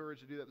people the courage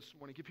to do that this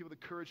morning. Give people the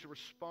courage to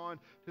respond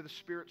to the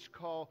Spirit's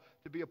call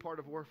to be a part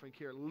of orphan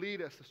care.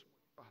 Lead us this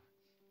morning, Father.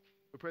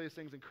 We pray these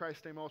things in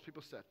Christ's name. All those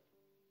people said.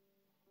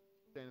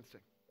 Stand and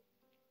sing.